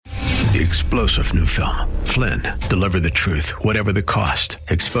the explosive new film, Flynn, Deliver the Truth, Whatever the Cost,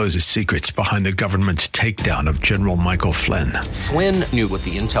 exposes secrets behind the government's takedown of General Michael Flynn. Flynn knew what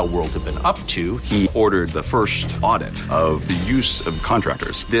the intel world had been up to. He ordered the first audit of the use of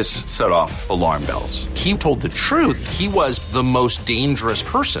contractors. This set off alarm bells. He told the truth. He was the most dangerous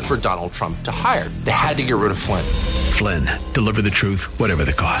person for Donald Trump to hire. They had to get rid of Flynn. Flynn, Deliver the Truth, Whatever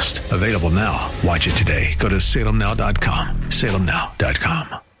the Cost. Available now. Watch it today. Go to salemnow.com.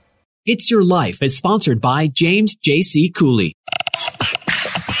 salemnow.com. It's Your Life is sponsored by James J.C. Cooley.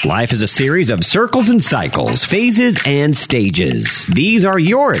 Life is a series of circles and cycles, phases and stages. These are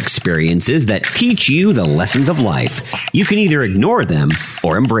your experiences that teach you the lessons of life. You can either ignore them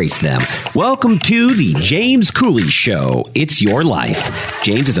or embrace them. Welcome to the James Cooley Show. It's Your Life.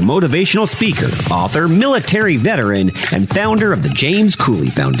 James is a motivational speaker, author, military veteran, and founder of the James Cooley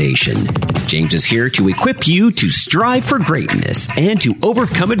Foundation. James is here to equip you to strive for greatness and to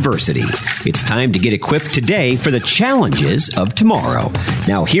overcome adversity. It's time to get equipped today for the challenges of tomorrow.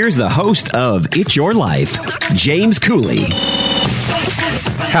 Now, here's the host of It's Your Life, James Cooley.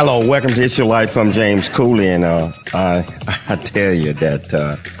 Hello, welcome to It's Your Life. I'm James Cooley, and I tell you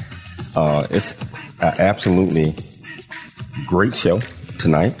that it's an absolutely great show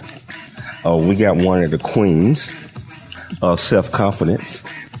tonight. We got one of the queens of self-confidence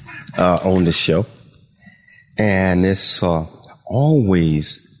on the show, and it's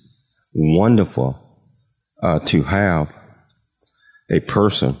always wonderful to have a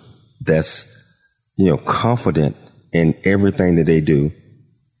person that's, confident in everything that they do.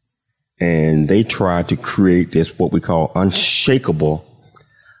 And they try to create this, what we call unshakable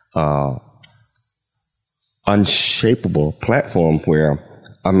platform where,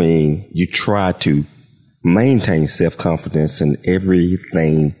 you try to maintain self-confidence in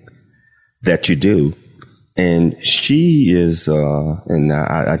everything that you do. And she is,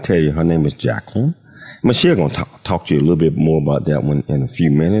 I tell you, her name is Jacqueline. Michelle going to talk to you a little bit more about that one in a few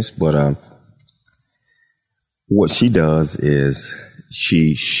minutes. But what she does is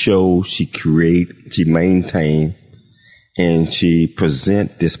she shows, she creates, she maintains, and she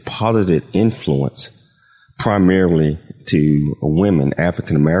presents this positive influence primarily to women,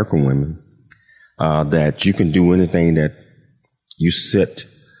 African American women, that you can do anything that you set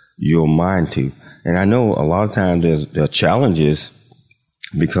your mind to. And I know a lot of times there are challenges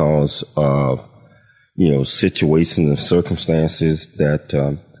because of situations and circumstances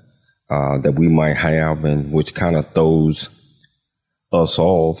that we might have, and which kind of throws us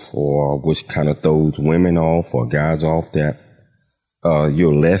off, or which kind of throws women off or guys off, that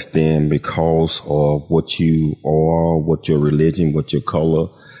you're less than because of what you are, what your religion, what your color,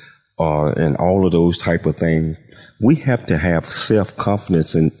 and all of those type of things. We have to have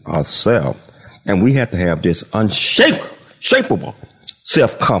self-confidence in ourselves, and we have to have this unshakable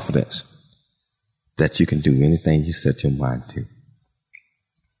self-confidence that you can do anything you set your mind to.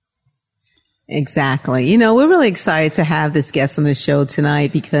 Exactly. We're really excited to have this guest on the show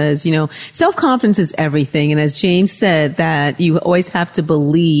tonight because, self-confidence is everything. And as James said, that you always have to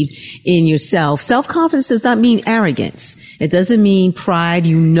believe in yourself. Self-confidence does not mean arrogance. It doesn't mean pride.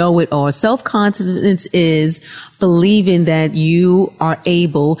 You know it all. Self-confidence is believing that you are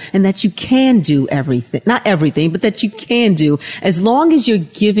able and that you can do everything, not everything, but that you can do, as long as you're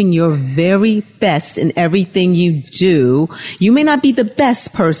giving your very best in everything you do. You may not be the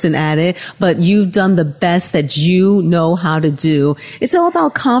best person at it, but you've done the best that you know how to do. It's all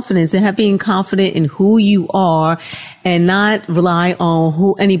about confidence and being confident in who you are and not rely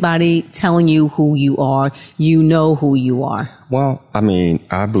on anybody telling you who you are. You know who you are. Well,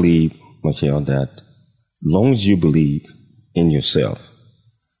 I believe, Michelle, that long as you believe in yourself,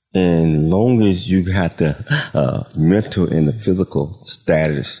 and long as you got the mental and the physical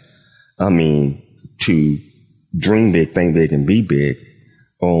status, to dream big, think big, and be big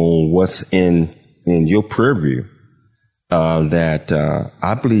on what's in your purview, that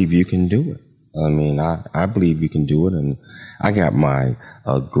I believe you can do it. I believe you can do it, and I got my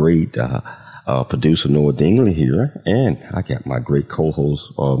great producer Noah Dingley here, and I got my great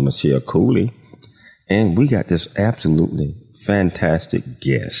co-host Michelle Cooley. And we got this absolutely fantastic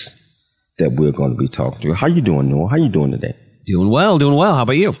guest that we're going to be talking to. How you doing, Noah? How you doing today? Doing well. How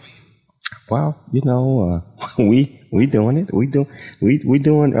about you? Well, we doing it. We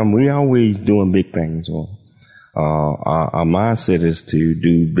always doing big things. Our mindset is to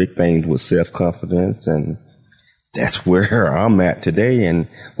do big things with self-confidence, and that's where I'm at today. And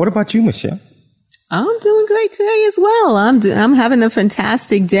what about you, Michelle? I'm doing great today as well. I'm having a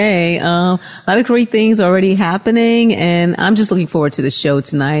fantastic day. A lot of great things already happening, and I'm just looking forward to the show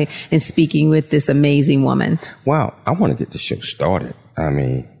tonight and speaking with this amazing woman. Wow, I want to get the show started.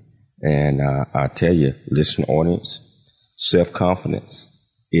 And I tell you, listening audience, self-confidence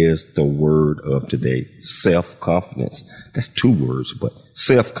is the word of today. Self-confidence. That's 2 words, but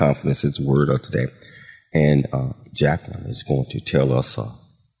self-confidence is the word of today. And Jacqueline is going to tell us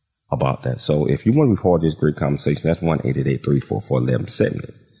about that. So if you want to record this great conversation, that's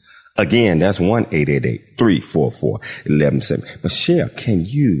 1-888-344-1170. Again, that's 1-888-344-1170. Michelle, can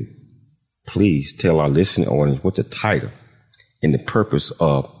you please tell our listening audience what the title and the purpose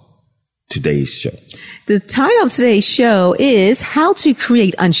of today's show? The title of today's show is How to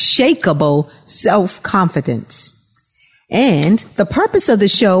Create Unshakable Self-Confidence. And the purpose of the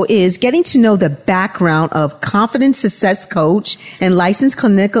show is getting to know the background of confidence success coach and licensed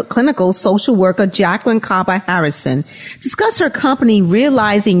clinical social worker Jacqueline Kaba Harrison. Discuss her company,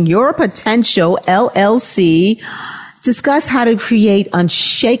 Realizing Your Potential, LLC. Discuss how to create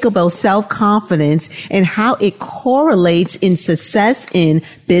unshakable self-confidence and how it correlates in success in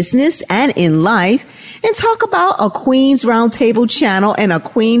business and in life, and talk about a Queen's Roundtable channel and a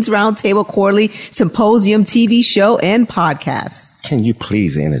Queen's Roundtable Quarterly Symposium TV show and podcast. Can you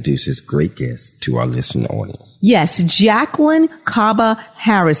please introduce this great guest to our listening audience? Yes, Jacqueline Kaba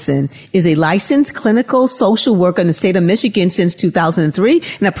Harrison is a licensed clinical social worker in the state of Michigan since 2003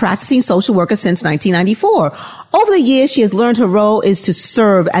 and a practicing social worker since 1994. Over the years, she has learned her role is to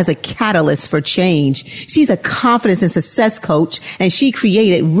serve as a catalyst for change. She's a confidence and success coach, and she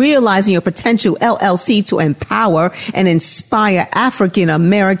created Realizing Your Potential, LLC, to empower and inspire African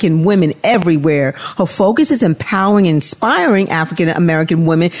American women everywhere. Her focus is empowering and inspiring African American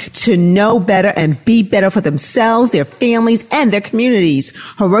women to know better and be better for themselves, their families, and their communities.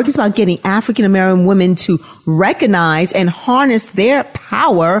 Her work is about getting African American women to recognize and harness their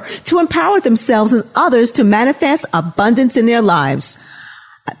power to empower themselves and others to manifest abundance in their lives.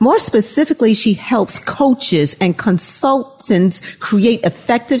 More specifically, she helps coaches and consultants create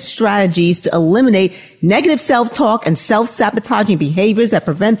effective strategies to eliminate negative self-talk and self-sabotaging behaviors that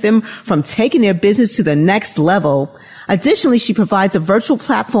prevent them from taking their business to the next level. Additionally, she provides a virtual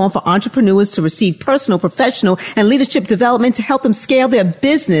platform for entrepreneurs to receive personal, professional, and leadership development to help them scale their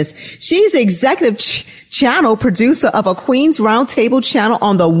business. She's the executive channel producer of a Queen's Roundtable channel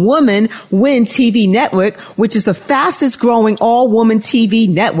on the Woman Win TV network, which is the fastest growing all-woman TV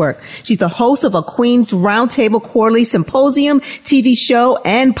network. She's the host of a Queen's Roundtable Quarterly Symposium TV show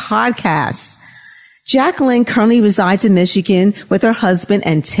and podcast. Jacqueline currently resides in Michigan with her husband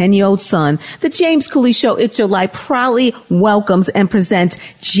and 10-year-old son. The James Cooley Show, It's Your Life, proudly welcomes and presents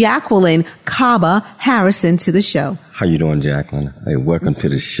Jacqueline Kaba Harrison to the show. How you doing, Jacqueline? Hey, welcome to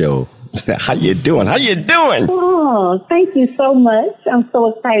the show. How you doing? Oh, thank you so much. I'm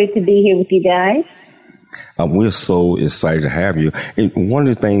so excited to be here with you guys. We're so excited to have you. And one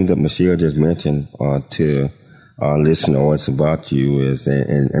of the things that Michelle just mentioned to listening audience about you is,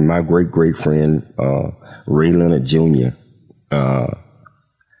 and my great friend Ray Leonard Jr.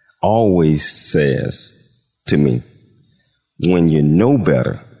 Always says to me, when you know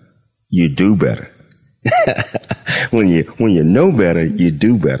better, you do better. when you know better, you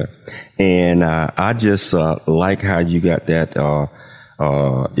do better. And I just like how you got that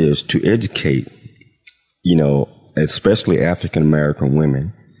is to educate, especially African American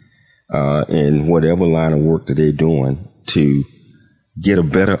women in whatever line of work that they're doing, to get a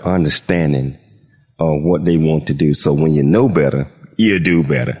better understanding of what they want to do. So when you know better, you do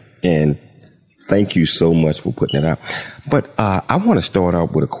better. And thank you so much for putting that out. But I want to start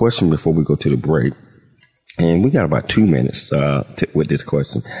out with a question before we go to the break. And we got about 2 minutes with this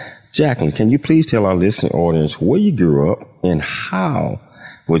question. Jacqueline, can you please tell our listening audience where you grew up and how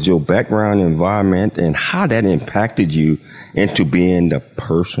was your background environment and how that impacted you into being the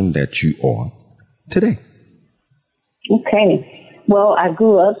person that you are today? Okay. Well, I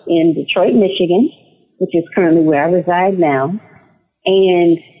grew up in Detroit, Michigan, which is currently where I reside now.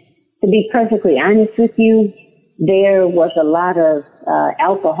 And to be perfectly honest with you, there was a lot of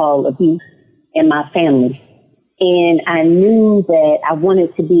alcohol abuse in my family. And I knew that I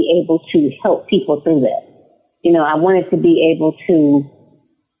wanted to be able to help people through that. I wanted to be able to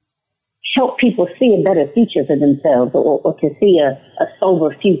help people see a better future for themselves, or to see a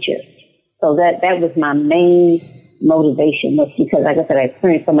sober future. So that was my main motivation, was because, like I said, I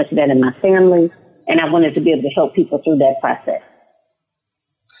experienced so much of that in my family, and I wanted to be able to help people through that process.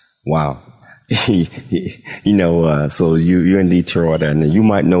 Wow. So you're in Detroit, and you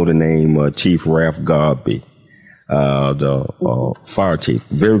might know the name Chief Ralph Godby, the fire chief.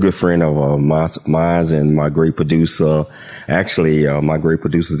 Very good friend of mine and my great producer. Actually, my great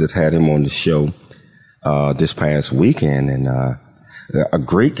producer just had him on the show this past weekend, and a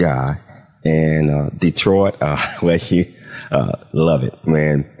great guy. And Detroit, Love it,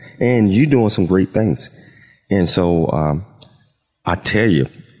 man. And you're doing some great things. And so I tell you,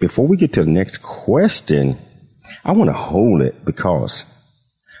 before we get to the next question, I want to hold it because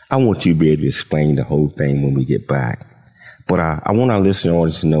I want you to be able to explain the whole thing when we get back. But I want our listening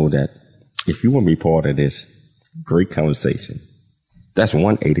audience to know that if you want to be part of this great conversation, that's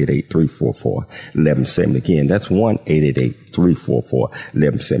 1-888-344-1170. Again, that's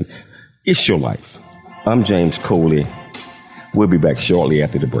 1-888-344-1170. It's your life. I'm James Coley. We'll be back shortly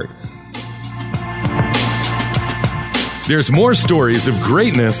after the break. There's more stories of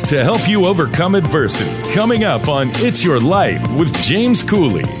greatness to help you overcome adversity coming up on It's Your Life with James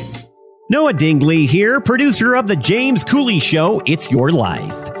Cooley. Noah Dingley here, producer of The James Cooley Show, It's Your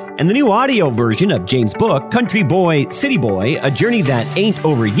Life. And the new audio version of James' book, Country Boy, City Boy, A Journey That Ain't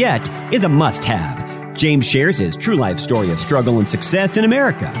Over Yet, is a must-have. James shares his true life story of struggle and success in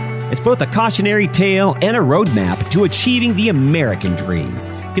America. It's both a cautionary tale and a roadmap to achieving the American dream.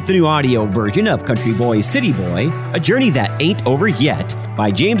 Get the new audio version of Country Boy, City Boy, A Journey That Ain't Over Yet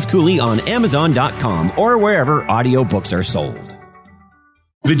by James Cooley on Amazon.com or wherever audiobooks are sold.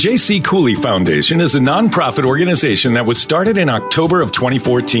 The J.C. Cooley Foundation is a nonprofit organization that was started in October of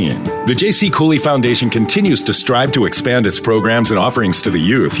 2014. The J.C. Cooley Foundation continues to strive to expand its programs and offerings to the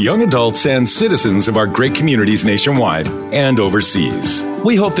youth, young adults, and citizens of our great communities nationwide and overseas.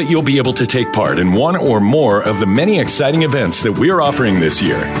 We hope that you'll be able to take part in one or more of the many exciting events that we are offering this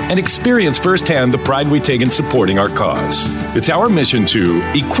year and experience firsthand the pride we take in supporting our cause. It's our mission to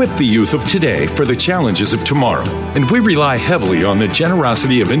equip the youth of today for the challenges of tomorrow, and we rely heavily on the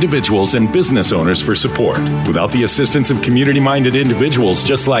generosity of individuals and business owners for support. Without the assistance of community-minded individuals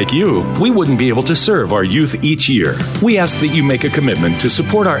just like you, we wouldn't be able to serve our youth each year. We ask that you make a commitment to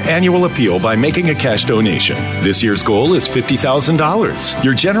support our annual appeal by making a cash donation. This year's goal is $50,000.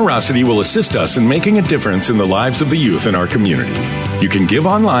 Your generosity will assist us in making a difference in the lives of the youth in our community. You can give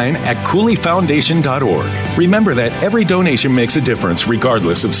online at CooleyFoundation.org. Remember that every donation makes a difference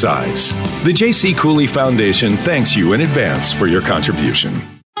regardless of size. The J.C. Cooley Foundation thanks you in advance for your contribution.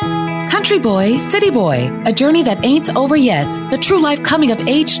 Country Boy, City Boy, A Journey That Ain't Over Yet, the true life coming of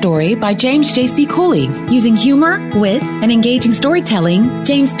age story by James J.C. Cooley. Using humor, wit, and engaging storytelling,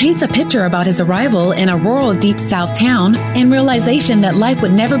 James paints a picture about his arrival in a rural Deep South town and realization that life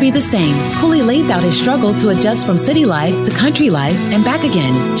would never be the same. Cooley lays out his struggle to adjust from city life to country life and back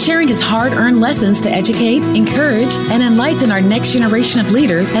again, sharing his hard-earned lessons to educate, encourage, and enlighten our next generation of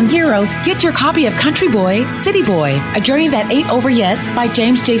leaders and heroes. Get your copy of Country Boy, City Boy, A Journey That Ain't Over Yet by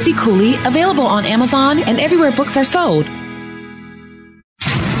James J.C. Cooley, available on Amazon and everywhere books are sold.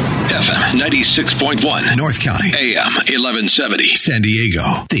 FM 96.1 North County, AM 1170 San Diego.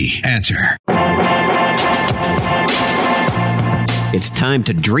 The Answer. It's time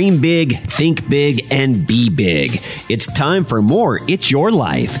to dream big, think big, and be big. It's time for more It's Your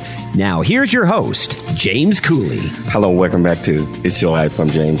Life. Now, here's your host, James Cooley. Hello, welcome back to It's Your Life. I'm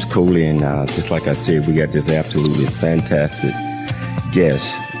James Cooley, and just like I said, we got this absolutely fantastic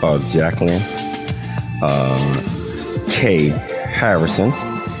guest, Jacqueline K. Harrison.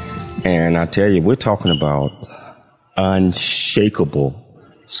 And I tell you, we're talking about unshakable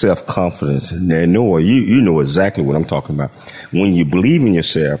self-confidence. Now, Noah, you know exactly what I'm talking about. When you believe in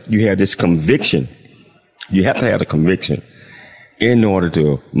yourself, you have this conviction. You have to have the conviction in order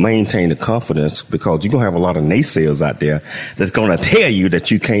to maintain the confidence, because you're going to have a lot of naysayers out there that's going to tell you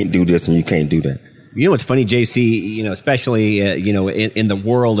that you can't do this and you can't do that. You know what's funny, JC? Especially in the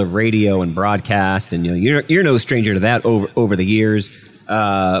world of radio and broadcast, and you're no stranger to that over the years.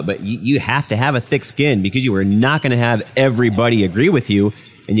 But you have to have a thick skin, because you are not going to have everybody agree with you,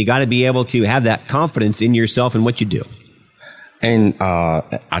 and you got to be able to have that confidence in yourself and what you do. And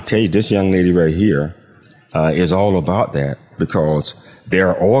I tell you, this young lady right here is all about that, because there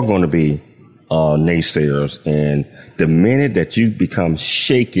are going to be naysayers, and the minute that you become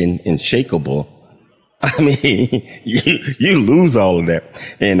shaken and shakeable, I mean, you lose all of that.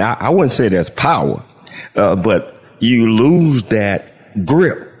 And I wouldn't say that's power, but you lose that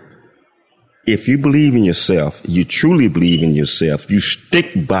grip. If you believe in yourself, you truly believe in yourself, you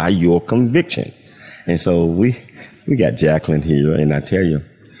stick by your conviction. And so we got Jacqueline here, and I tell you,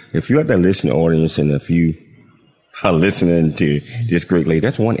 if you're at the listening audience, and if you are listening to this great lady,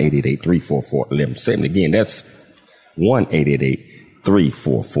 that's 1-888-344-1170. Again, that's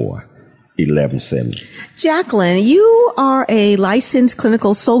 1-888-344-1170. Jacqueline, you are a licensed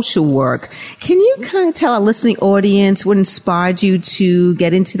clinical social worker. Can you kind of tell our listening audience what inspired you to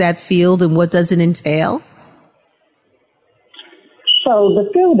get into that field and what does it entail? So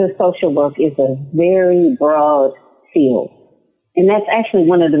the field of social work is a very broad field. And that's actually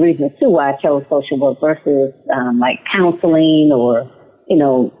one of the reasons, too, why I chose social work versus like counseling or,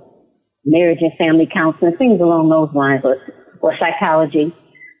 marriage and family counseling, things along those lines, or psychology.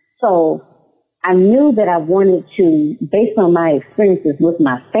 So I knew that I wanted to, based on my experiences with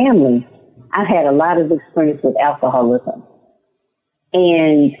my family, I've had a lot of experience with alcoholism.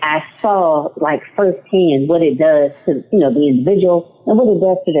 And I saw, like, firsthand what it does to, the individual and what it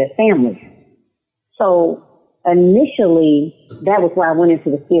does to their families. So initially, that was why I went into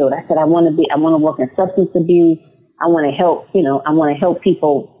the field. I said, I want to work in substance abuse. I want to help, I want to help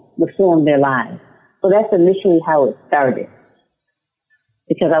people reform their lives. So that's initially how it started,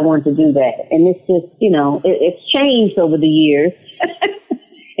 because I wanted to do that. And it's just, it's changed over the years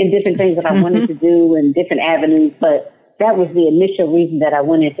in different things that I wanted to do and different avenues. But that was the initial reason that I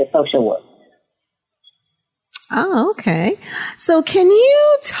went into social work. Oh, okay. So can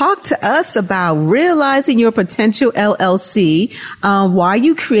you talk to us about Realizing Your Potential LLC, why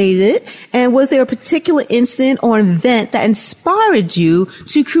you created it, and was there a particular incident or event that inspired you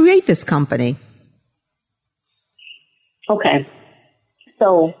to create this company? Okay.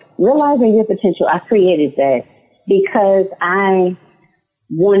 So Realizing Your Potential, I created that because I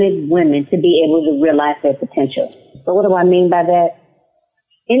wanted women to be able to realize their potential. So what do I mean by that?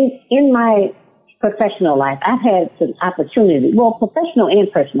 In my professional life, I've had the opportunity, professional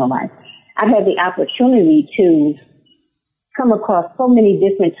and personal life, I've had the opportunity to come across so many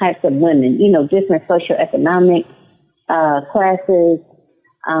different types of women, different socioeconomic classes,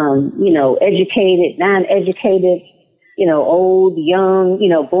 educated, non-educated, old, young,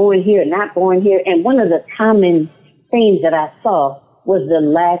 born here, not born here. And one of the common themes that I saw was the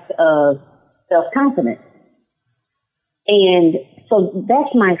lack of self-confidence. And so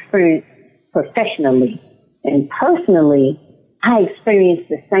that's my experience professionally. And personally, I experienced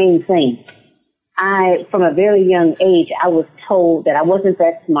the same thing. From a very young age, I was told that I wasn't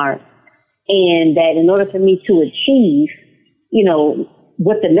that smart and that in order for me to achieve,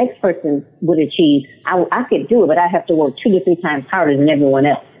 what the next person would achieve, I could do it, but I have to work 2 to 3 times harder than everyone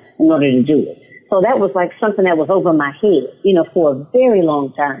else in order to do it. So that was like something that was over my head, for a very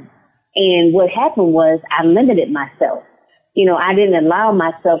long time. And what happened was I limited myself. I didn't allow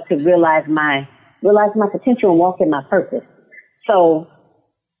myself to realize my potential and walk in my purpose. So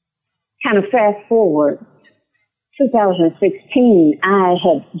kind of fast forward, 2016, I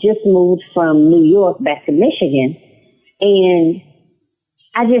had just moved from New York back to Michigan, and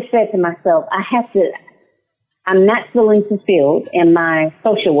I just said to myself, I'm not feeling fulfilled in my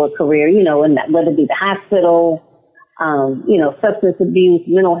social work career, and whether it be the hospital, substance abuse,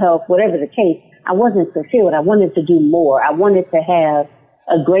 mental health, whatever the case. I wasn't fulfilled. I wanted to do more. I wanted to have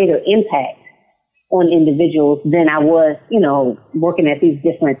a greater impact on individuals than I was, working at these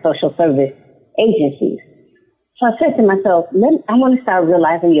different social service agencies. So I said to myself, I want to start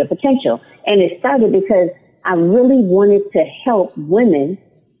realizing your potential. And it started because I really wanted to help women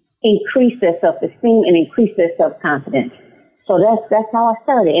increase their self-esteem and increase their self-confidence. So that's how I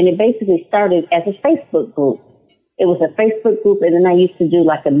started. And it basically started as a Facebook group. It was a Facebook group, and then I used to do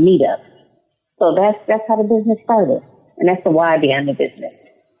like a meetup. So that's how the business started. And that's the why behind the business.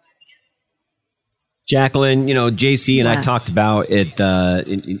 Jacqueline, JC and I talked about it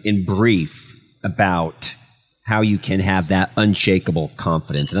in brief about how you can have that unshakable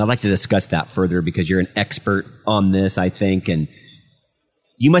confidence. And I'd like to discuss that further because you're an expert on this, I think. And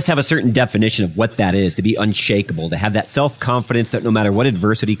you must have a certain definition of what that is, to be unshakable, to have that self-confidence that no matter what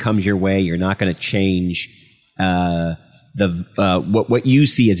adversity comes your way, you're not going to change what you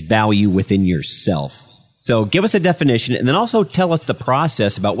see as value within yourself. So give us a definition and then also tell us the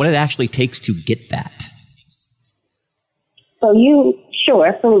process about what it actually takes to get that. So sure,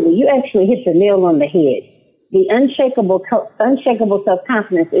 absolutely. You actually hit the nail on the head. The unshakable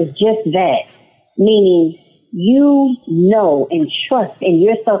self-confidence is just that, meaning you know and trust in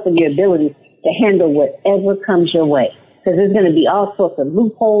yourself and your ability to handle whatever comes your way. Because there's going to be all sorts of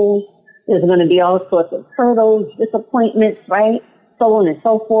loopholes. There's going to be all sorts of hurdles, disappointments, right? So on and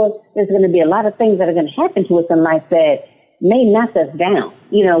so forth. There's going to be a lot of things that are going to happen to us in life that may knock us down.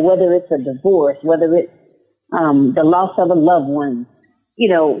 Whether it's a divorce, whether it's the loss of a loved one.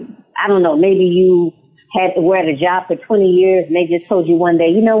 I don't know, maybe you had to wear the job for 20 years and they just told you one day,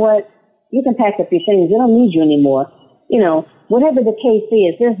 you know what, you can pack up your things. We don't need you anymore. Whatever the case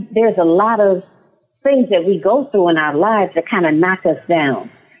is, there's a lot of things that we go through in our lives that kind of knock us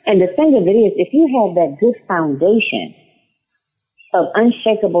down. And the thing of it is, if you have that good foundation of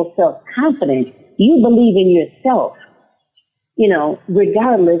unshakable self-confidence, you believe in yourself,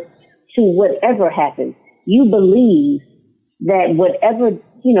 regardless to whatever happens. You believe that whatever,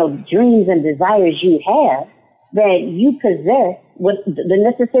 dreams and desires you have, that you possess with the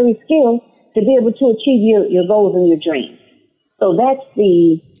necessary skills to be able to achieve your goals and your dreams. So that's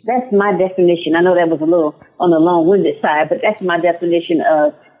my definition. I know that was a little on the long-winded side, but that's my definition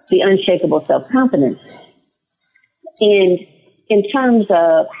of the unshakable self-confidence. And in terms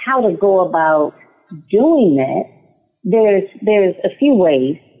of how to go about doing that, there's a few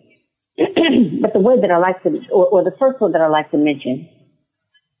ways. But the way that I like to, or the first one that I like to mention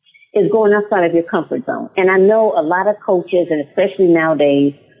is going outside of your comfort zone. And I know a lot of coaches, and especially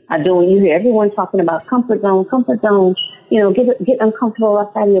nowadays, you hear everyone talking about comfort zone, get uncomfortable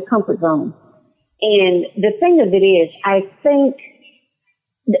outside of your comfort zone. And the thing of it is, I think,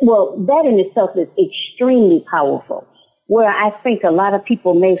 that in itself is extremely powerful. Where I think a lot of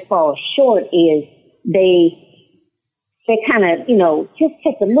people may fall short is they kind of, just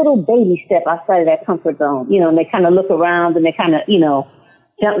take a little baby step outside of that comfort zone, and they kind of look around and they kind of,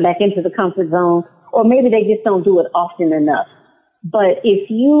 jump back into the comfort zone, or maybe they just don't do it often enough. But if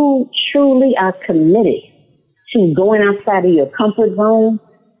you truly are committed to going outside of your comfort zone,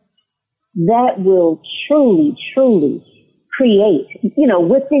 that will truly, truly create,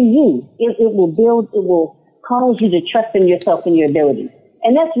 within you, it will cause you to trust in yourself and your abilities.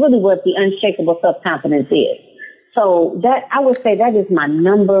 And that's really what the unshakable self-confidence is. So that, I would say that is my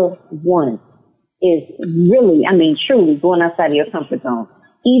number one, is really, truly going outside of your comfort zone.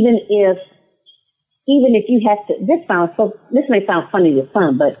 Even if you have to, this may sound funny to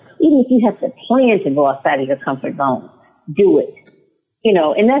some, but even if you have to plan to go outside of your comfort zone, do it.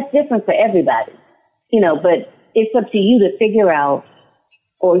 And that's different for everybody. But it's up to you to figure out,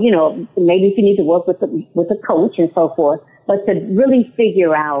 or, maybe if you need to work with a coach and so forth, but to really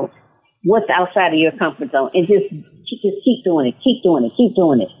figure out what's outside of your comfort zone and just keep doing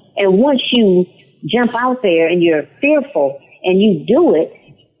it. And once you jump out there and you're fearful and you do it,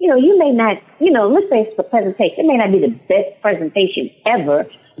 you may not, let's say it's the presentation. It may not be the best presentation ever,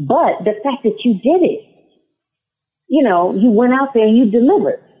 but the fact that you did it, you went out there and you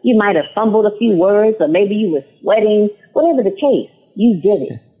delivered. You might have fumbled a few words, or maybe you were sweating, whatever the case, you did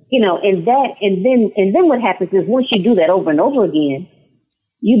it. And then what happens is once you do that over and over again,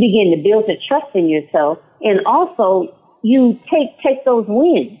 you begin to build a trust in yourself, and also you take those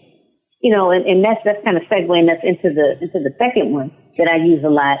wins. And that's kind of segueing us into the second one that I use a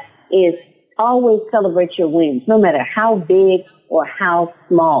lot, is always celebrate your wins, no matter how big or how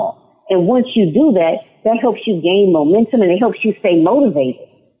small. And once you do that, that helps you gain momentum and it helps you stay motivated.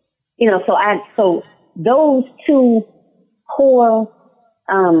 So those two core,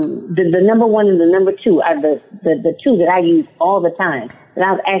 the number one and the number two are the two that I use all the time. And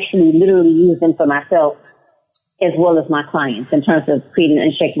I've actually literally used them for myself as well as my clients in terms of creating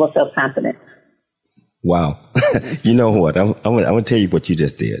unshakable self-confidence. Wow. You know what? I'm going to tell you what you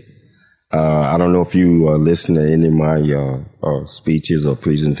just did. I don't know if you listen to any of my speeches or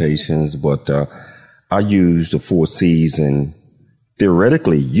presentations, but I use the 4 C's, and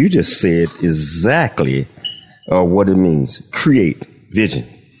theoretically, you just said exactly what it means. Create, vision,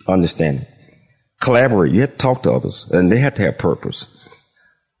 understanding, collaborate. You have to talk to others, and they have to have purpose.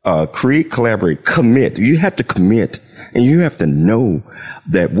 Create, collaborate, commit. You have to commit, and you have to know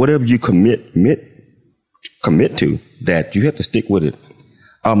that whatever you commit to, that you have to stick with it.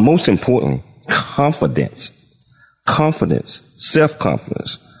 Most importantly, confidence,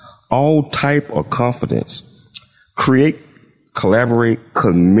 self-confidence, all type of confidence. Create, collaborate,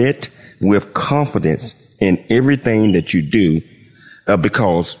 commit with confidence in everything that you do,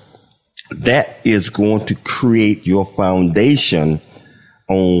 because that is going to create your foundation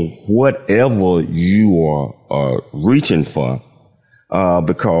on whatever you are reaching for.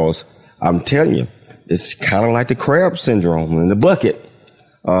 Because I'm telling you, it's kind of like the crab syndrome in the bucket.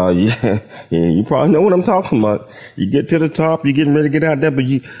 You probably know what I'm talking about. You get to the top, you're getting ready to get out there, but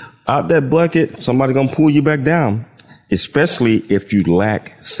out that bucket, somebody's going to pull you back down, especially if you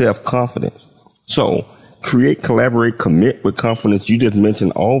lack self-confidence. So create, collaborate, commit with confidence. You just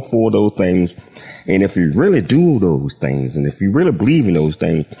mentioned all 4 of those things. And if you really do those things, and if you really believe in those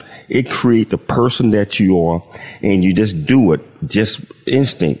things, it creates the person that you are, and you just do it, just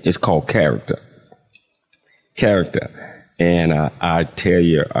instinct. It's called character. And I tell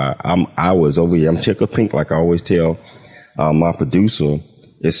you, I was over here. I'm tickled pink, like I always tell my producer,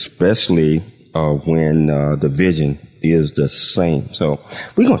 especially when the vision is the same. So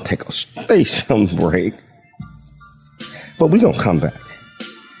we're going to take a station break, but we're going to come back,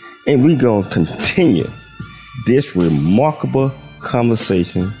 and we're going to continue this remarkable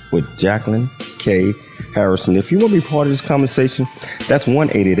conversation with Jacqueline K. Harrison. If you want to be part of this conversation, that's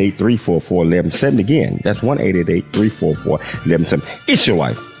 1-888-344-1170. Again, that's 1-888-344-1170. It's your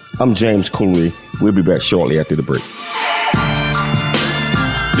life. I'm James Cooley. We'll be back shortly after the break.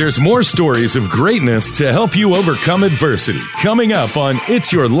 There's more stories of greatness to help you overcome adversity. Coming up on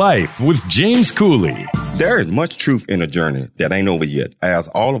It's Your Life with James Cooley. There is much truth in a journey that ain't over yet, as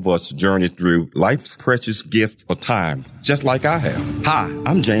all of us journey through life's precious gift of time, just like I have. Hi,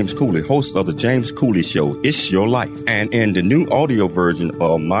 I'm James Cooley, host of the James Cooley Show, It's Your Life. And in the new audio version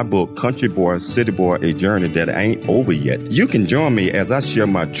of my book, Country Boy, City Boy, A Journey That Ain't Over Yet, you can join me as I share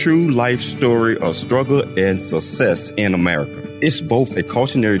my true life story of struggle and success in America. It's both a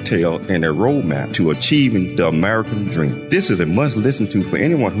cautionary tale and a roadmap to achieving the American dream. This is a must listen to for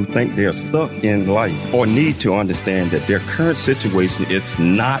anyone who thinks they're stuck in life or need to understand that their current situation is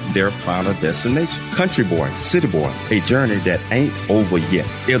not their final destination. Country Boy, City Boy, A Journey That Ain't Over Yet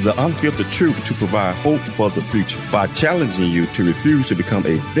is the unfiltered truth to provide hope for the future by challenging you to refuse to become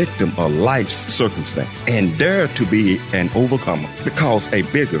a victim of life's circumstance and dare to be an overcomer, because a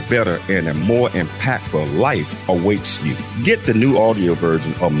bigger, better, and a more impactful life awaits you. Get the new audio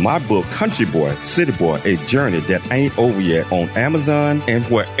version of my book, Country Boy, City Boy, A Journey That Ain't Over Yet on Amazon and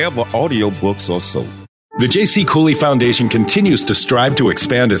wherever audiobooks are sold. The J.C. Cooley Foundation continues to strive to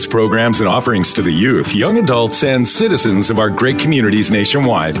expand its programs and offerings to the youth, young adults, and citizens of our great communities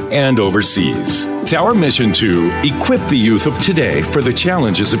nationwide and overseas. It's our mission to equip the youth of today for the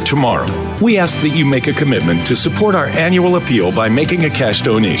challenges of tomorrow. We ask that you make a commitment to support our annual appeal by making a cash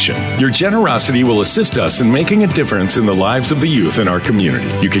donation. Your generosity will assist us in making a difference in the lives of the youth in our community.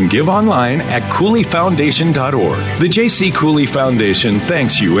 You can give online at CooleyFoundation.org. The J.C. Cooley Foundation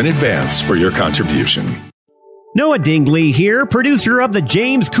thanks you in advance for your contribution. Noah Dingley here, producer of The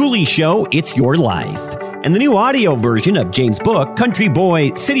James Cooley Show, It's Your Life. And the new audio version of James' book, Country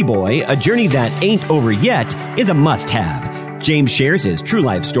Boy, City Boy, A Journey That Ain't Over Yet, is a must-have. James shares his true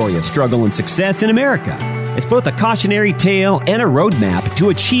life story of struggle and success in America. It's both a cautionary tale and a roadmap to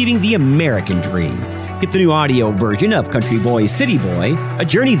achieving the American dream. Get the new audio version of Country Boy, City Boy, A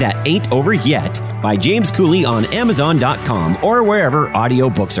Journey That Ain't Over Yet by James Cooley on Amazon.com or wherever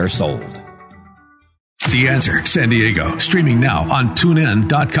audiobooks are sold. The Answer San Diego, streaming now on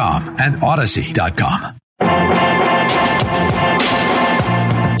TuneIn.com and Odyssey.com.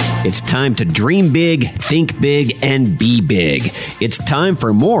 It's time to dream big, think big, and be big. It's time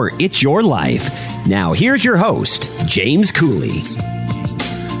for more It's Your Life. Now, here's your host, James Cooley.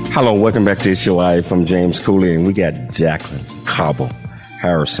 Hello, welcome back to It's Your Life. I'm James Cooley, and we got Jacqueline Cobble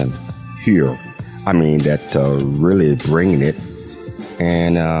Harrison here. That really bringing it.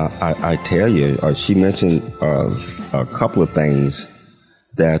 And I tell you, she mentioned a couple of things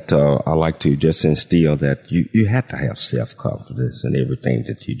that I like to just instill, that you have to have self-confidence in everything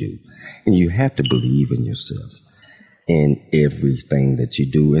that you do. And you have to believe in yourself in everything that you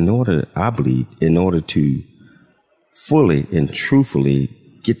do in order to fully and truthfully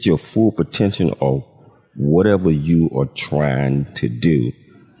get your full potential of whatever you are trying to do.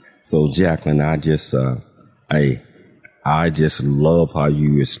 So, Jacqueline, I just love how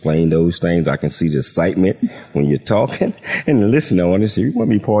you explain those things. I can see the excitement when you're talking. And listen, I want to say, you want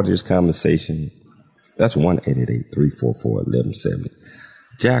to be part of this conversation? That's 1-888-344-1170.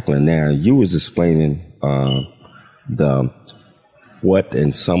 Jacqueline, now you was explaining what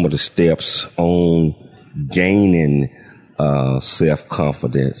and some of the steps on gaining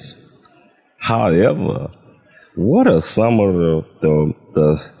self-confidence. However, what are some of the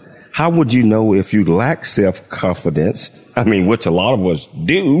how would you know if you lack self-confidence? Which a lot of us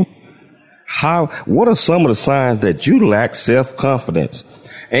do. What are some of the signs that you lack self-confidence?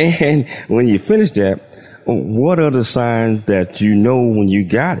 And when you finish that, what are the signs that you know when you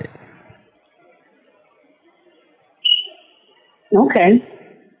got it? Okay.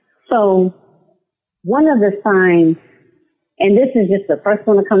 So one of the signs, and this is just the first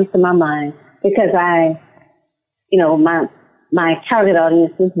one that comes to my mind, because my target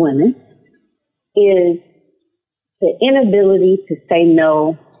audience is women, is the inability to say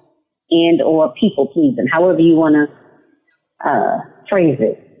no and or people pleasing, however you want to phrase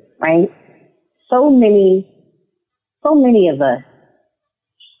it, right? So many of us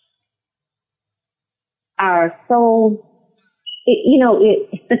are so,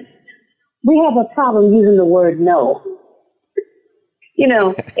 we have a problem using the word no.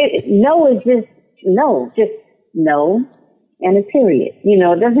 No is just no. And a period.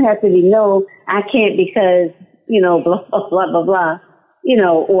 It doesn't have to be no, I can't because, blah, blah, blah, blah, blah,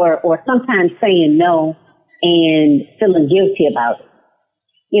 or sometimes saying no and feeling guilty about it,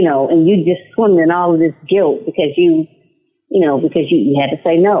 and you just swim in all of this guilt because you had to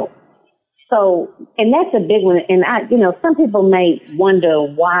say no. So, and that's a big one. And some people may wonder,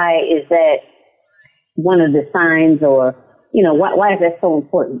 why is that one of the signs or why is that so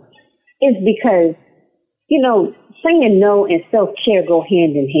important? It's because, saying no and self-care go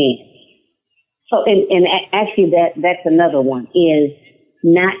hand in hand. So, and actually that's another one, is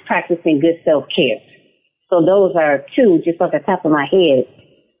not practicing good self-care. So those are two, just off the top of my head,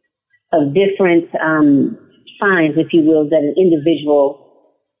 of different signs, if you will, that an individual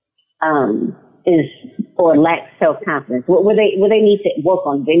is or lacks self-confidence. Where they need to work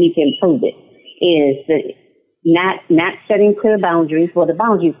on, they need to improve it, is that not setting clear boundaries. Well, the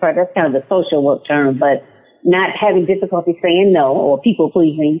boundaries part, that's kind of the social work term, but not having difficulty saying no or people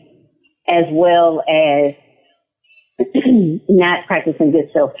pleasing, as well as not practicing good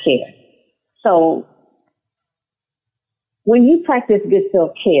self-care. So when you practice good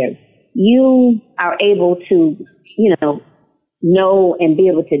self-care, you are able to, know and be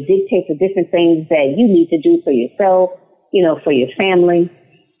able to dictate the different things that you need to do for yourself, for your family,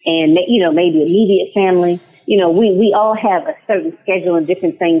 and, maybe immediate family. We all have a certain schedule and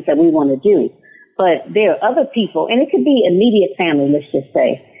different things that we want to do. But there are other people, and it could be immediate family, let's just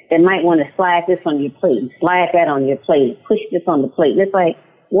say, that might want to slide this on your plate, slide that on your plate, push this on the plate. And it's like,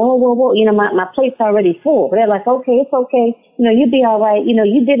 whoa, my plate's already full. But they're like, okay, it's okay. You'll be all right.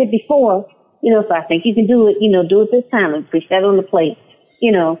 You did it before. So I think you can do it, do it this time and push that on the plate,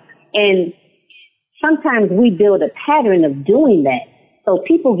 and sometimes we build a pattern of doing that. So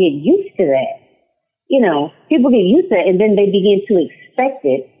people get used to that. People get used to it, and then they begin to expect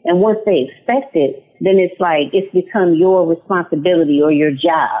it. And once they expect it, then it's like it's become your responsibility or your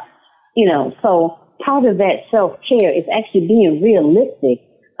job. So part of that self-care is actually being realistic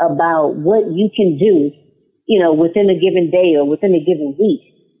about what you can do, within a given day or within a given week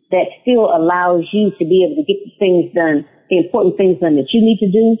that still allows you to be able to get the things done, the important things done that you need to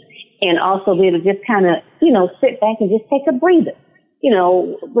do, and also be able to just kind of, sit back and just take a breather,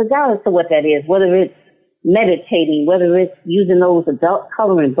 regardless of what that is, whether it's meditating, whether it's using those adult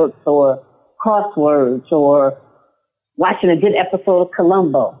coloring books or crosswords or watching a good episode of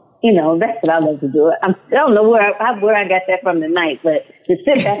Columbo. That's what I love to do. I don't know where I got that from tonight, but to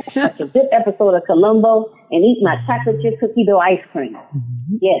sit back and watch a good episode of Columbo and eat my chocolate chip cookie dough ice cream.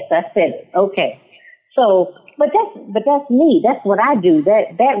 Mm-hmm. Yes, I said it. Okay. So, but that's me. That's what I do.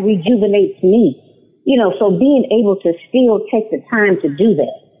 That rejuvenates me. So being able to still take the time to do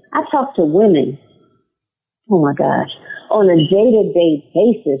that. I talk to women, oh my gosh, on a day-to-day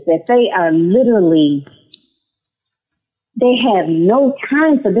basis that they are literally, they have no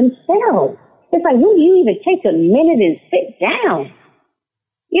time for themselves. It's like, when do you even take a minute and sit down?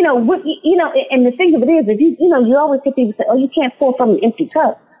 And the thing of it is, if you always hear people say, oh, you can't pour from an empty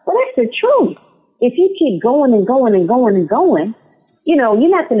cup. Well, that's the truth. If you keep going and going and going and going, you're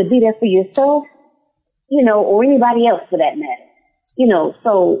not going to be there for yourself, or anybody else for that matter.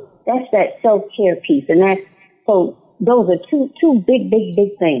 So that's that self-care piece. And so those are two big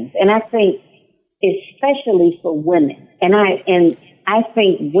things. And I think especially for women, and I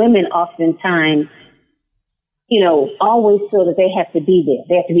think women oftentimes, always feel that they have to be there.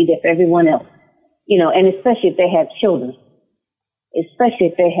 They have to be there for everyone else, and especially if they have children.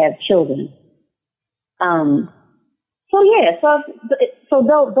 So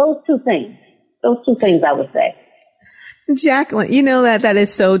those two things I would say. Jacqueline, that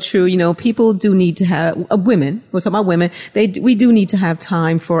is so true. People do need to have, women, we're talking about women, we do need to have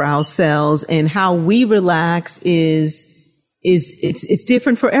time for ourselves, and how we relax is it's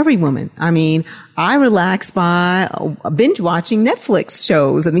different for every woman. I mean, I relax by binge watching Netflix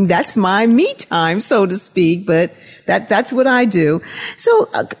shows. I mean, that's my me time, so to speak, but that's what I do. So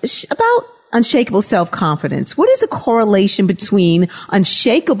about unshakable self-confidence, what is the correlation between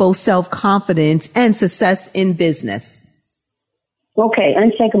unshakable self-confidence and success in business? Okay,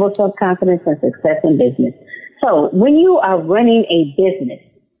 unshakable self-confidence and success in business. So when you are running a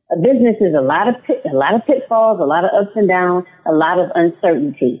business is a lot of pitfalls, a lot of ups and downs, a lot of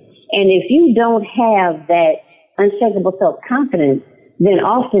uncertainty. And if you don't have that unshakable self-confidence, then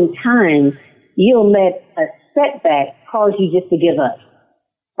oftentimes you'll let a setback cause you just to give up,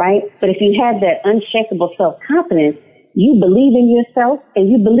 right? But if you have that unshakable self-confidence, you believe in yourself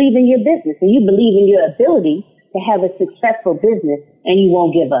and you believe in your business and you believe in your ability to have a successful business, and you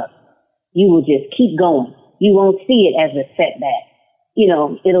won't give up. You will just keep going. You won't see it as a setback.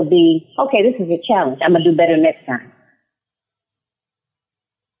 It'll be, okay, this is a challenge. I'm going to do better next time.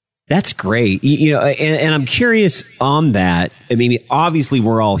 That's great. And I'm curious on that. I mean, obviously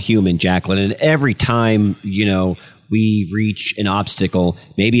we're all human, Jacqueline, and every time, we reach an obstacle,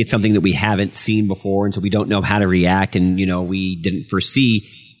 maybe it's something that we haven't seen before, and so we don't know how to react, and, we didn't foresee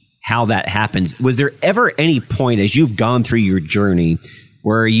how that happens. Was there ever any point, as you've gone through your journey,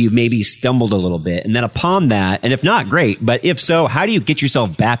 where you maybe stumbled a little bit? And then upon that, and if not, great, but if so, how do you get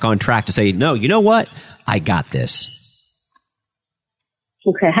yourself back on track to say, no, you know what? I got this.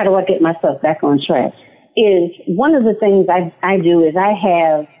 Okay, how do I get myself back on track? Is one of the things I do is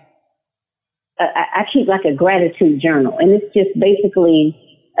I keep like a gratitude journal, and it's just basically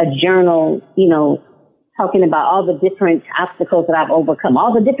a journal, talking about all the different obstacles that I've overcome,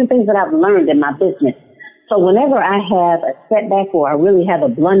 all the different things that I've learned in my business. So whenever I have a setback or I really have a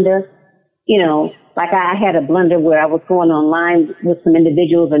blunder, like I had a blunder where I was going online with some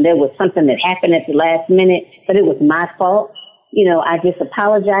individuals and there was something that happened at the last minute, but it was my fault. I just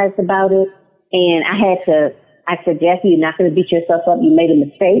apologized about it. And I said, Jackie, you're not going to beat yourself up. You made a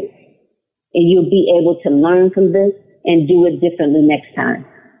mistake and you'll be able to learn from this and do it differently next time.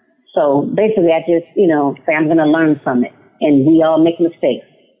 So basically I just, say I'm going to learn from it, and we all make mistakes.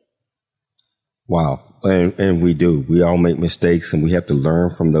 Wow. And we do. We all make mistakes, and we have to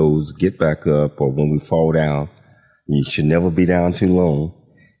learn from those, get back up, or when we fall down. You should never be down too long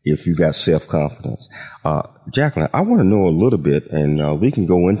if you got self-confidence. Jacqueline, I want to know a little bit, and we can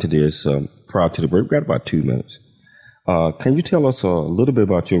go into this prior to the break. We've got about 2 minutes. Can you tell us a little bit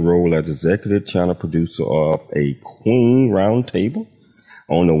about your role as executive channel producer of a Queen Roundtable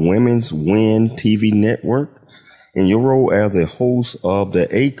on the Women's Win TV network, and your role as a host of the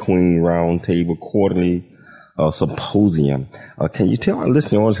A Queen Roundtable quarterly symposium? Can you tell our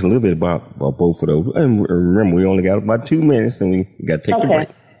listening audience a little bit about both of those? And remember, we only got about 2 minutes, and we got to take the break.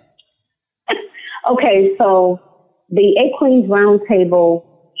 Okay, so the A Queens Roundtable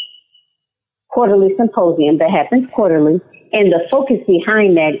quarterly symposium that happens quarterly, and the focus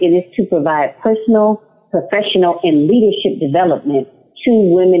behind that, it is to provide personal, professional, and leadership development to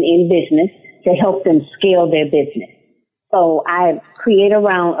women in business to help them scale their business. So I create a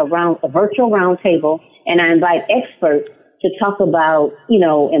virtual roundtable, and I invite experts to talk about,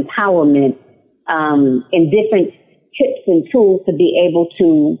 empowerment, and different tips and tools to be able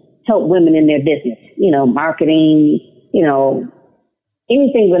to help women in their business, marketing,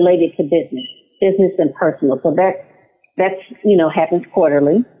 anything related to business and personal. So that's happens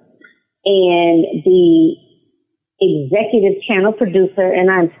quarterly. And the executive channel producer, and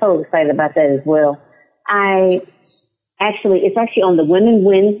I'm so excited about that as well. It's actually on the Women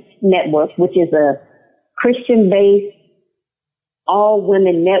Win Network, which is a Christian-based all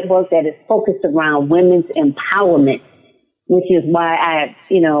women network that is focused around women's empowerment, which is why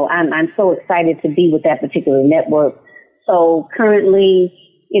I'm so excited to be with that particular network. So currently,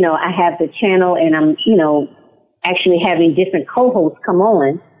 I have the channel, and I'm, actually having different co-hosts come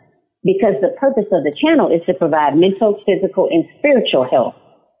on, because the purpose of the channel is to provide mental, physical, and spiritual health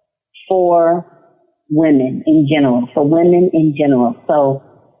for women in general, So,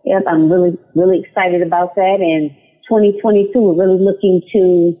 yep, I'm really, really excited about that. And 2022, we're really looking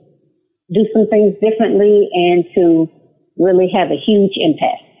to do some things differently and to really have a huge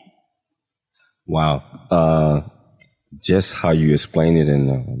impact. Wow. Just how you explain it, and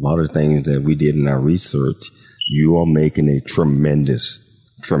a lot of things that we did in our research, you are making a tremendous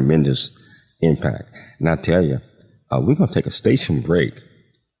impact. And I tell you, we're going to take a station break,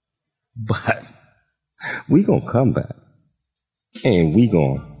 but we're going to come back and we're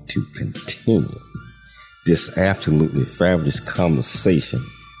going to continue this absolutely fabulous conversation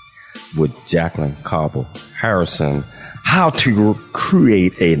with Jacqueline Cobble Harrison, how to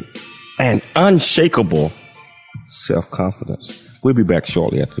create an unshakable self-confidence. We'll be back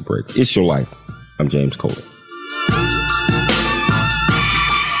shortly after the break. It's Your Life. I'm James Coley.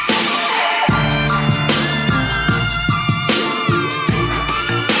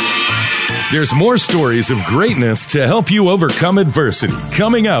 There's more stories of greatness to help you overcome adversity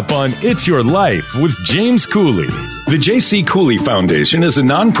coming up on It's Your Life with James Cooley. The J.C. Cooley Foundation is a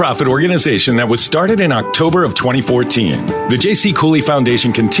nonprofit organization that was started in October of 2014. The J.C. Cooley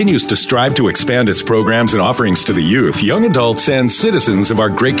Foundation continues to strive to expand its programs and offerings to the youth, young adults, and citizens of our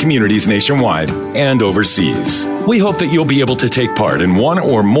great communities nationwide and overseas. We hope that you'll be able to take part in one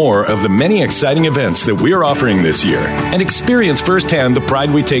or more of the many exciting events that we're offering this year and experience firsthand the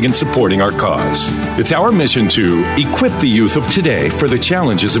pride we take in supporting our cause. It's our mission to equip the youth of today for the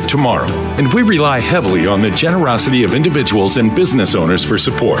challenges of tomorrow, and we rely heavily on the generosity of individuals and business owners for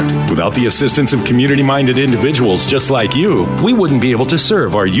support. Without the assistance of community-minded individuals just like you, we wouldn't be able to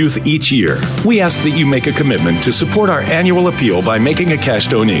serve our youth each year. We ask that you make a commitment to support our annual appeal by making a cash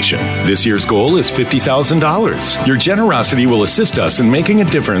donation. This year's goal is $50,000. Your generosity will assist us in making a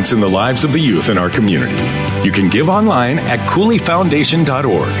difference in the lives of the youth in our community. You can give online at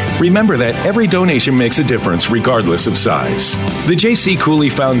CooleyFoundation.org. Remember that every donation makes a difference regardless of size. The J.C. Cooley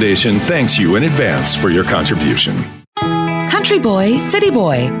Foundation thanks you in advance for your contribution. Country Boy, City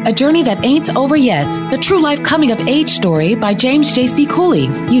Boy, A Journey That Ain't Over Yet, the true life coming of age story by James J.C. Cooley.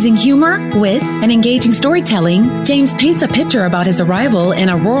 Using humor, wit, and engaging storytelling, James paints a picture about his arrival in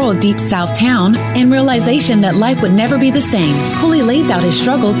a rural Deep South town and realization that life would never be the same. Cooley lays out his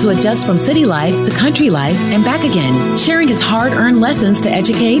struggle to adjust from city life to country life and back again, sharing his hard-earned lessons to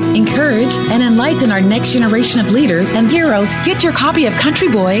educate, encourage, and enlighten our next generation of leaders and heroes. Get your copy of Country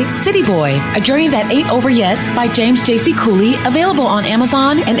Boy, City Boy, A Journey That Ain't Over Yet by James J.C. Cooley, available on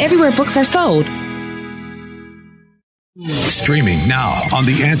Amazon and everywhere books are sold. Streaming now on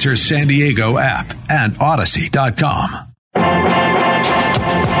the Answer San Diego app and Odyssey.com.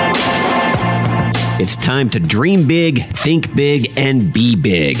 It's time to dream big, think big, and be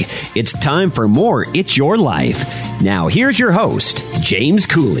big. It's time for more It's Your Life. Now, here's your host, James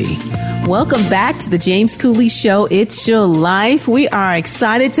Cooley. Welcome back to the James Cooley Show. It's Your Life. We are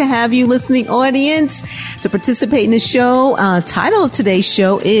excited to have you, listening audience, to participate in the show. Title of today's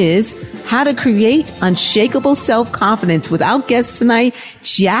show is How to Create Unshakable Self-Confidence. With our guest tonight,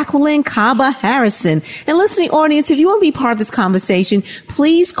 Jacqueline Kaba Harrison. And listening audience, if you want to be part of this conversation,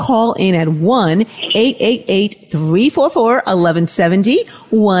 please call in at 1-888-344-1170.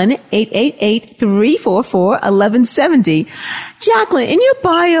 1-888-344-1170. Jacqueline, in your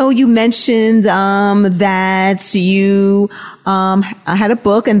bio, you mentioned that you had a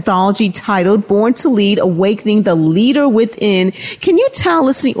book anthology titled Born to Lead, Awakening the Leader Within. Can you tell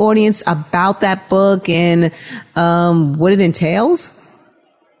listening audience about that book and what it entails?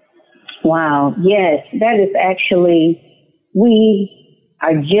 Wow. Yes, that is actually, we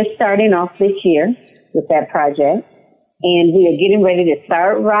are just starting off this year with that project. And we are getting ready to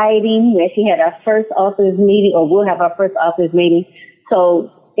start writing. We actually had our first authors meeting, or we'll have our first authors meeting. So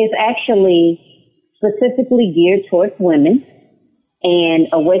it's actually specifically geared towards women and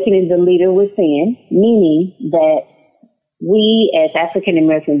awakening the leader within, meaning that we as African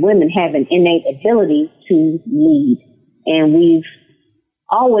American women have an innate ability to lead. And we've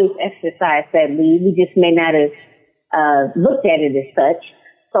always exercised that lead. We just may not have looked at it as such.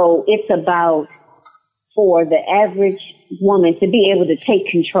 So it's about, for the average woman to be able to take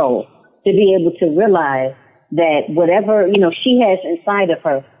control, to be able to realize that whatever, she has inside of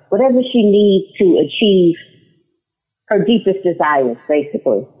her, whatever she needs to achieve her deepest desires,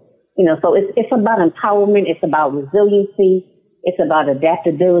 basically. So it's about empowerment. It's about resiliency. It's about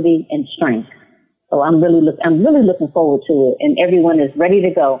adaptability and strength. So I'm really looking forward to it, and everyone is ready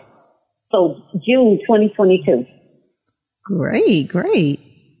to go. So June 2022. Great.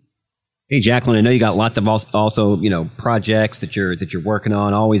 Hey, Jacqueline, I know you got lots of also, projects that you're working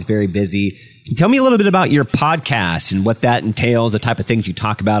on, always very busy. Can you tell me a little bit about your podcast and what that entails, the type of things you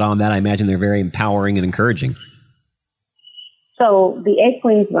talk about on that? I imagine they're very empowering and encouraging. So the A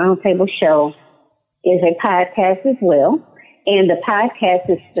Queens Roundtable Show is a podcast as well. And the podcast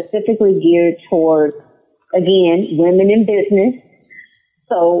is specifically geared towards, again, women in business.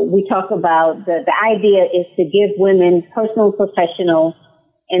 So we talk about the idea is to give women personal, professional,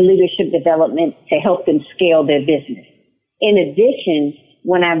 and leadership development to help them scale their business. In addition,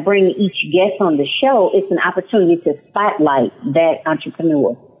 when I bring each guest on the show, it's an opportunity to spotlight that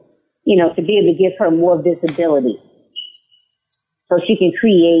entrepreneur, to be able to give her more visibility so she can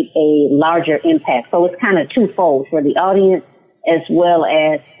create a larger impact. So it's kind of twofold for the audience as well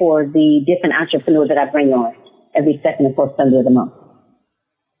as for the different entrepreneurs that I bring on every second and fourth Sunday of the month.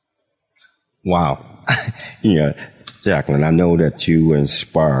 Wow. Jacqueline, I know that you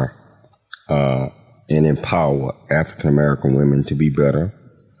inspire and empower African American women to be better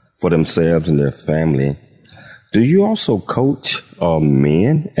for themselves and their family. Do you also coach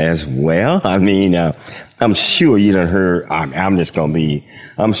men as well? I mean, I'm sure you done heard. I'm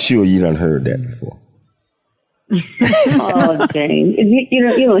sure you done heard that before. Oh, James,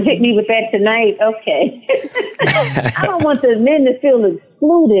 you don't hit me with that tonight. Okay. I don't want the men to feel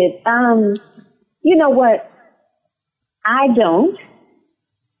excluded. You know what? I don't.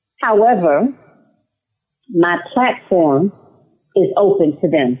 However, my platform is open to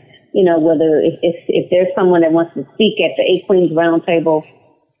them. Whether if there's someone that wants to speak at the A Queens Roundtable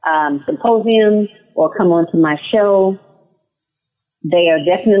Symposium or come onto my show, they are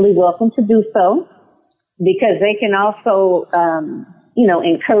definitely welcome to do so, because they can also,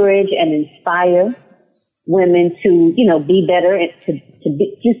 encourage and inspire women to, be better, to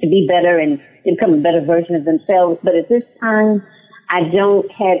be better and become a better version of themselves. But at this time, I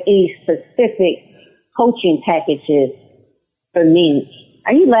don't have any specific coaching packages for men.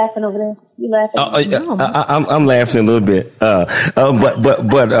 Are you laughing over there? You laughing? No. I'm laughing a little bit. But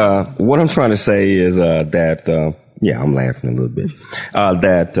what I'm trying to say is that I'm laughing a little bit.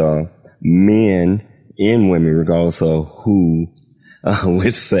 That men in women, regardless of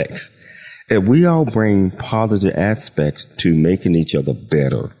which sex. And we all bring positive aspects to making each other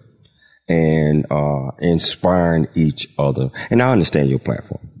better and inspiring each other. And I understand your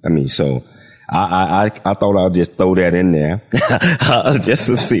platform. I mean, so I thought I'll just throw that in there just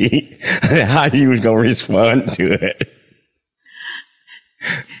to see how you was going to respond to it.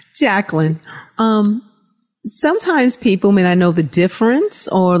 Jacqueline, sometimes people may not know the difference,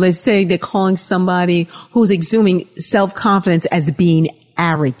 or let's say they're calling somebody who's exuding self-confidence as being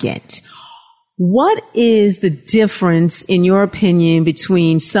arrogant. What is the difference, in your opinion,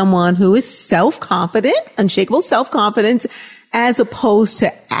 between someone who is self-confident, unshakable self-confidence, as opposed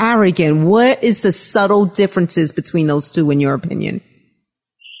to arrogant? What is the subtle differences between those two, in your opinion?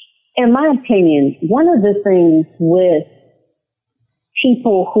 In my opinion, one of the things with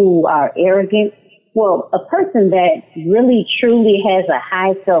people who are arrogant, well, a person that really truly has a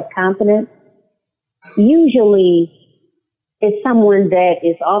high self-confidence usually is someone that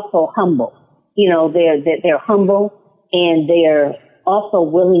is also humble. You know, they're humble and they're also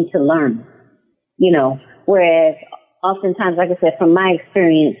willing to learn, you know, whereas oftentimes, like I said, from my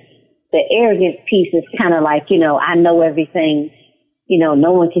experience, the arrogance piece is kind of like, you know, I know everything, you know,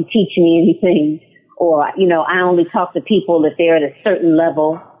 no one can teach me anything, or, you know, I only talk to people if they're at a certain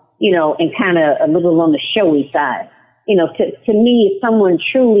level, you know, and kind of a little on the showy side. You know, to me, if someone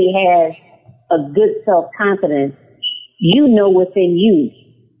truly has a good self-confidence, you know within you,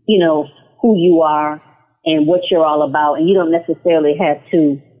 you know, who you are and what you're all about, and you don't necessarily have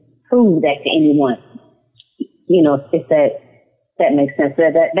to prove that to anyone. You know, if that makes sense.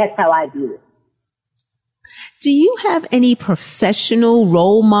 That's how I view it. Do you have any professional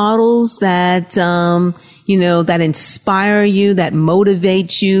role models that, you know, that inspire you, that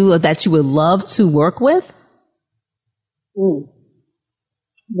motivate you, or that you would love to work with?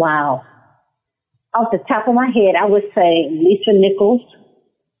 Wow. Off the top of my head, I would say Lisa Nichols,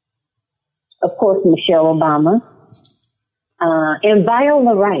 of course, Michelle Obama, and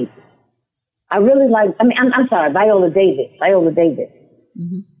Viola Wright. I really like, I'm sorry, Viola Davis.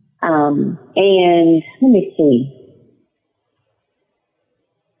 Mm-hmm. And let me see.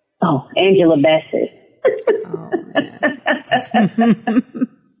 Oh, Angela Bassett.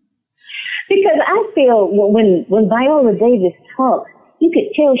 Because I feel when Viola Davis talks, you could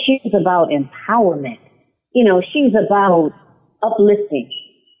tell she's about empowerment. You know, she's about uplifting.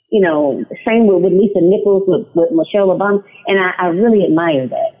 You know, same with Lisa Nichols, with Michelle Obama. And I really admire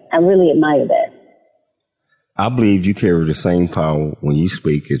that. I believe you carry the same power when you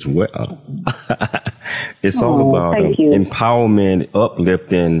speak as well. It's all about empowerment,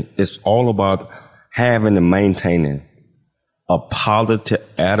 uplifting. It's all about having and maintaining a positive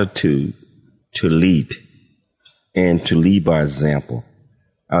attitude to lead and to lead by example.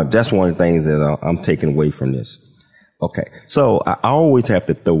 That's one of the things that I'm taking away from this. Okay, so I always have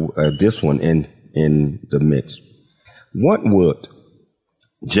to throw this one in the mix. What would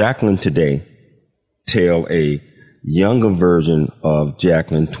Jacqueline today tell a younger version of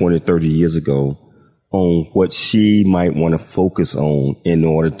Jacqueline 20, 30 years ago on what she might want to focus on in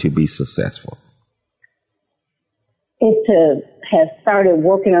order to be successful? Is to have started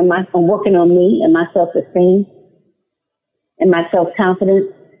working on me and my self-esteem and my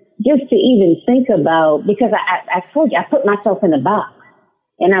self-confidence. Just to even think about, because I told you, I put myself in a box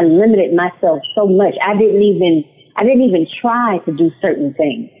and I limited myself so much. I didn't even try to do certain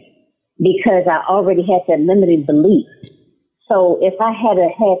things because I already had that limited belief. So if I had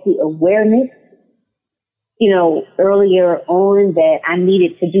the awareness, you know, earlier on that I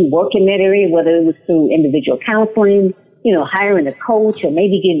needed to do work in that area, whether it was through individual counseling, you know, hiring a coach or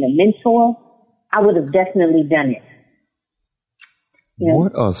maybe getting a mentor, I would have definitely done it. Yeah.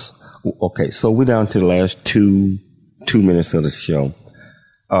 Okay, so we're down to the last two minutes of the show.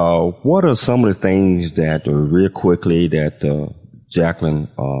 What are some of the things that real quickly that Jacqueline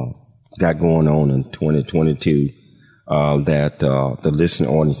got going on in 2022 that the listening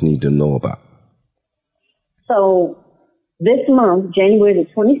audience need to know about? So this month, January the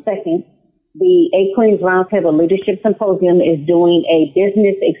 22nd, the A Queens Roundtable Leadership Symposium is doing a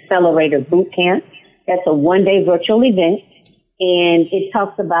Business Accelerator Boot Camp. That's a one-day virtual event. And it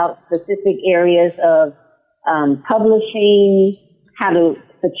talks about specific areas of publishing, how to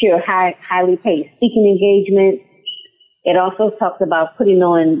secure highly paid speaking engagements. It also talks about putting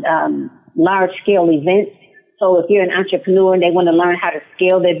on large-scale events. So if you're an entrepreneur and they want to learn how to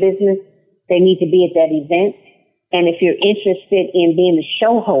scale their business, they need to be at that event. And if you're interested in being a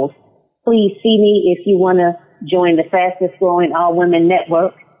show host, please see me if you want to join the fastest-growing all-women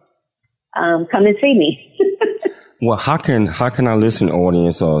network. Come and see me. Well, how can our listening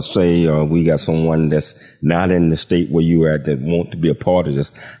audience, or say we got someone that's not in the state where you are at that want to be a part of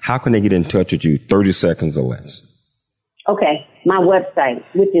this, how can they get in touch with you? 30 seconds or less. Okay, my website,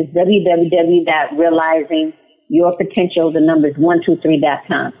 which is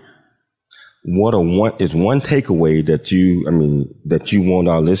www.realizingyourpotential123.com. What is one takeaway that you want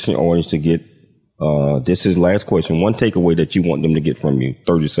our listening audience to get? This is last question. One takeaway that you want them to get from you,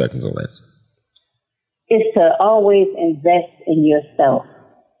 30 seconds or less. Is to always invest in yourself.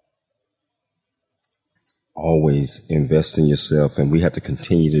 Always invest in yourself, and we have to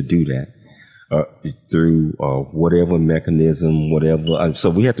continue to do that through whatever mechanism, whatever. So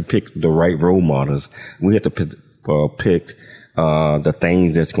we have to pick the right role models. We have to pick the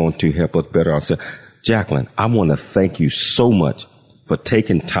things that's going to help us better ourselves. Jacqueline, I want to thank you so much for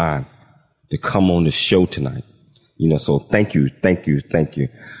taking time to come on the show tonight. So thank you.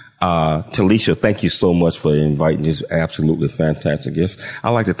 Talisha, thank you so much for inviting this absolutely fantastic guest. I'd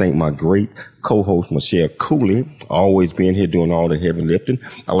like to thank my great co-host, Michelle Cooley, always being here doing all the heavy lifting.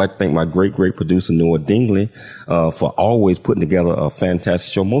 I'd like to thank my great producer, Noah Dingley, for always putting together a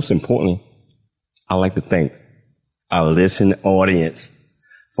fantastic show. Most importantly, I'd like to thank our listening audience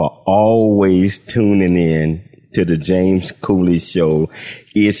for always tuning in to the James Cooley Show.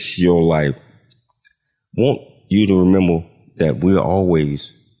 It's your life. Want you to remember that we're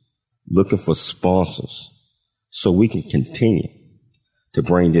always looking for sponsors so we can continue to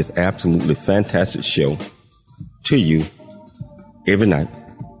bring this absolutely fantastic show to you every night.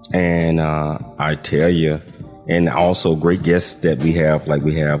 And I tell you, and also great guests that we have, like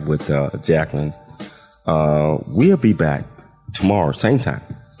we have with Jacqueline. We'll be back tomorrow, same time,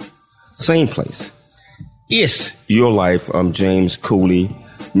 same place. It's your life. I'm James Cooley.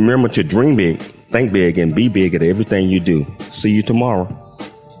 Remember to dream big, think big, and be big at everything you do. See you tomorrow.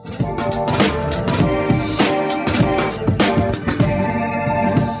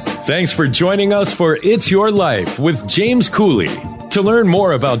 Thanks for joining us for It's Your Life with James Cooley. To learn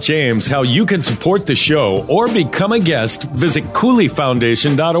more about James, how you can support the show, or become a guest, visit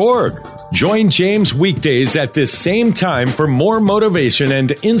CooleyFoundation.org. Join James weekdays at this same time for more motivation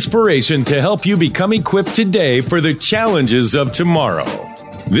and inspiration to help you become equipped today for the challenges of tomorrow.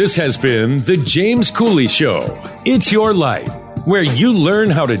 This has been The James Cooley Show. It's Your Life, where you learn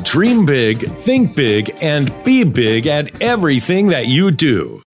how to dream big, think big, and be big at everything that you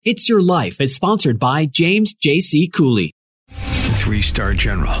do. It's Your Life is sponsored by James J.C. Cooley. 3-star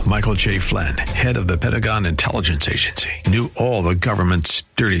General Michael J. Flynn, head of the Pentagon Intelligence Agency, knew all the government's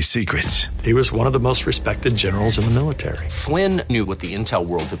dirty secrets. He was one of the most respected generals in the military. Flynn knew what the intel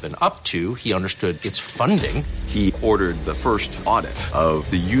world had been up to. He understood its funding. He ordered the first audit of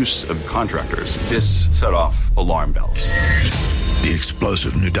the use of contractors. This set off alarm bells. The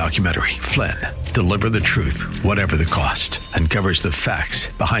explosive new documentary, Flynn, Deliver the Truth, Whatever the Cost, uncovers the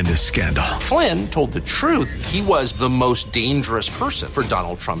facts behind this scandal. Flynn told the truth. He was the most dangerous person for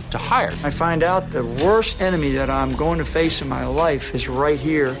Donald Trump to hire. I find out the worst enemy that I'm going to face in my life is right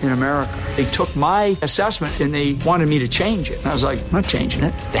here in America. They took my assessment and they wanted me to change it. And I was like, I'm not changing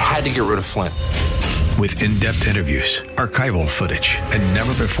it. They had to get rid of Flynn. With in-depth interviews, archival footage, and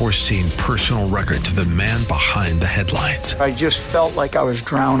never-before-seen personal records of the man behind the headlines. I just felt like I was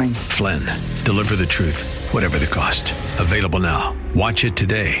drowning. Flynn, Deliver the Truth, Whatever the Cost. Available now. Watch it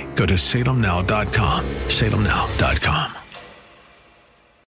today. Go to salemnow.com. salemnow.com.